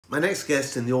My next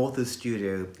guest in the author's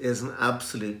studio is an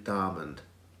absolute diamond.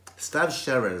 Stav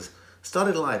Sherez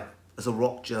started life as a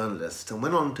rock journalist and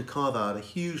went on to carve out a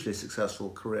hugely successful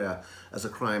career as a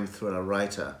crime thriller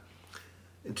writer.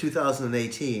 In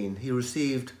 2018, he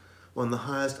received one of the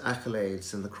highest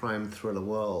accolades in the crime thriller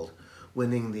world,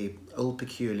 winning the Old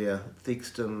Peculier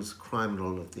Theakston's Crime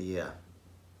Novel of the Year.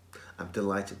 I'm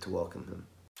delighted to welcome him.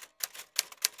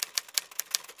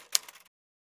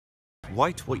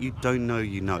 Write what you don't know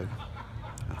you know.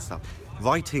 That stuff.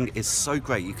 Writing is so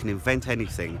great, you can invent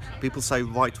anything. People say,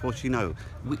 write what you know.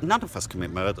 None of us commit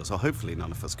murders, or hopefully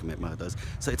none of us commit murders.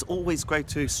 So it's always great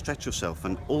to stretch yourself,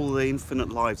 and all the infinite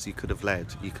lives you could have led,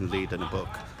 you can lead in a book.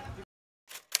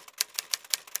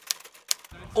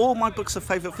 All my books are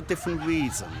favourite for different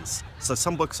reasons. So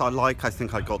some books I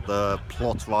think I got the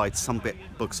plot right. Some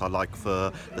books I like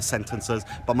for the sentences.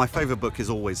 But my favourite book is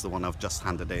always the one I've just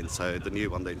handed in. So the new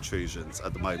one, The Intrusions,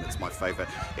 at the moment is my favourite.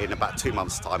 In about 2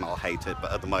 months' time I'll hate it,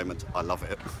 but at the moment I love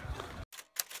it.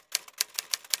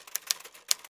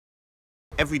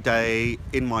 Every day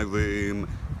in my room,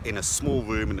 in a small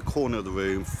room, in the corner of the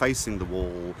room, facing the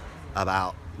wall,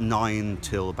 about 9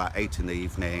 till about 8 in the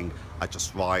evening, I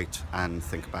just write and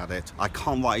think about it. I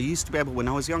can't write. I used to be able, when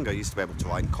I was younger, I used to be able to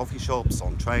write in coffee shops,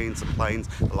 on trains and planes.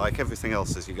 But like everything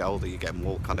else, as you get older, you get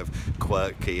more kind of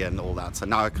quirky and all that. So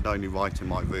now I can only write in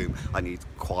my room. I need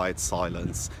quiet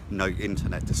silence, no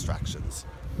internet distractions.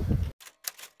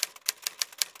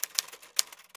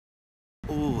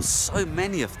 Oh, so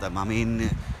many of them. I mean,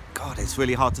 God, it's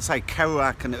really hard to say.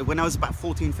 Kerouac, and when I was about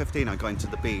 14, 15, I got into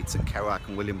the Beats and Kerouac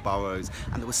and William Burroughs,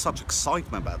 and there was such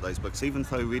excitement about those books. Even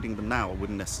though reading them now, I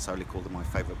wouldn't necessarily call them my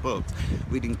favourite books.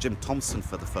 Reading Jim Thompson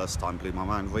for the first time blew my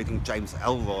mind. Reading James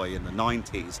Ellroy in the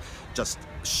 90s just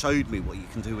showed me what you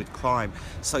can do with crime.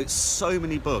 So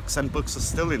many books, and books are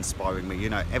still inspiring me. You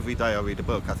know, every day I read a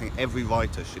book. I think every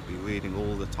writer should be reading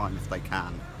all the time if they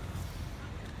can.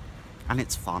 And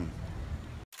it's fun.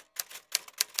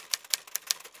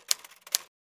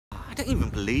 I don't even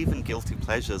believe in guilty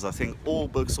pleasures. I think all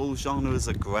books, all genres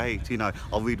are great. You know,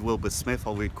 I'll read Wilbur Smith,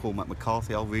 I'll read Cormac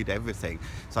McCarthy, I'll read everything.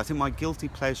 So I think my guilty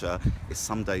pleasure is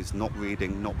some days not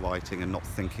reading, not writing, and not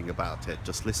thinking about it.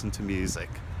 Just listen to music.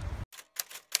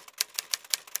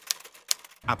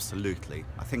 Absolutely.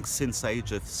 I think since the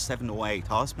age of 7 or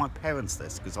 8, I asked my parents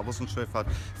this because I wasn't sure if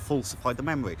I'd falsified the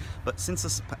memory, but since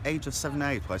the age of 7 or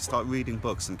 8, I started reading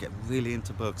books and get really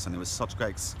into books, and it was such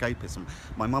great escapism.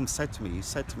 My mum said to me, you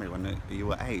said to me when you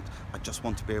were 8, I just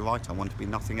want to be a writer, I want to be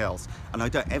nothing else. And I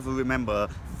don't ever remember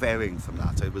varying from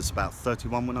that. It was about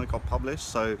 31 when I got published,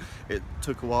 so it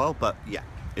took a while, but yeah,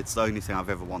 it's the only thing I've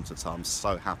ever wanted, so I'm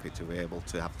so happy to be able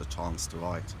to have the chance to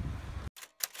write.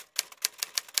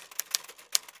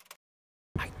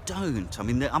 I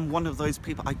mean, I'm one of those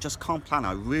people, I just can't plan.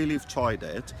 I really have tried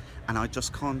it and I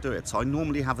just can't do it. So I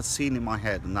normally have a scene in my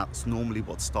head, and that's normally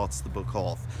what starts the book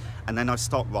off. And then I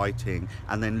start writing,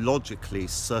 and then logically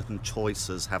certain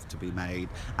choices have to be made,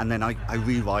 and then I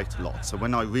rewrite a lot. So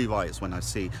when I rewrite is when I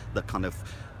see the kind of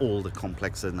all the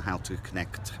complexes and how to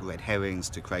connect red herrings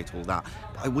to create all that.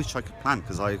 But I wish I could plan,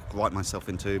 because I write myself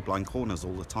into blind corners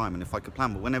all the time, and if I could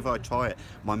plan, but whenever I try it,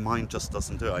 my mind just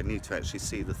doesn't do it. I need to actually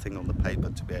see the thing on the paper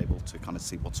to be able to kind of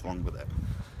see what's wrong with it.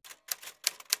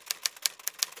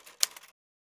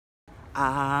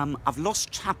 I've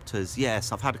lost chapters,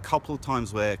 yes. I've had a couple of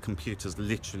times where computers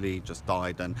literally just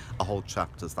died and a whole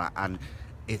chapter's that, and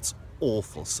it's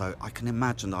awful. So I can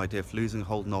imagine the idea of losing a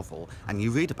whole novel, and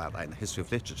you read about that in the history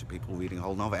of literature, people reading a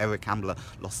whole novel. Eric Ambler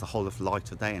lost the whole of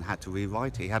Light of Day and had to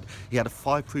rewrite it. He had a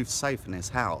fireproof safe in his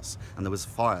house, and there was a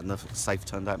fire, and the safe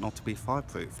turned out not to be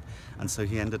fireproof, and so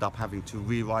he ended up having to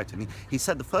rewrite it. And he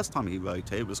said the first time he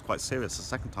wrote it, it was quite serious. The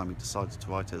second time he decided to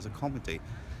write it as a comedy.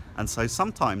 And so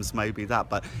sometimes maybe that,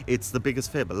 but it's the biggest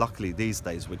fear. But luckily these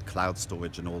days with cloud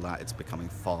storage and all that, it's becoming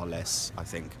far less, I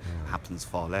think, happens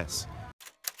far less.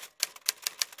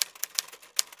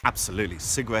 Absolutely,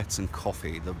 cigarettes and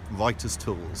coffee, the writer's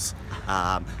tools.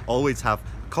 Always have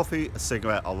coffee, a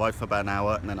cigarette, I'll write for about an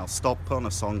hour, and then I'll stop, put on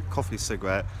a song, coffee,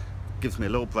 cigarette, gives me a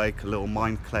little break, a little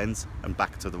mind cleanse, and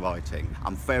back to the writing.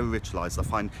 I'm very ritualized. I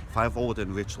find if I have order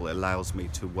and ritual, it allows me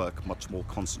to work much more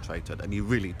concentrated, and you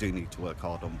really do need to work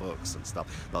hard on books and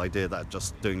stuff. The idea that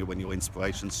just doing it when your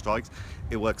inspiration strikes,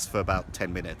 it works for about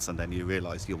 10 minutes, and then you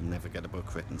realize you'll never get a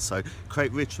book written. So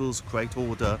create rituals, create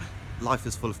order. Life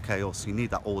is full of chaos. You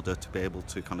need that order to be able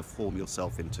to kind of form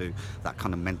yourself into that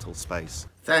kind of mental space.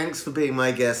 Thanks for being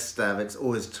my guest, Stav. It's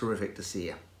always terrific to see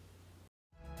you.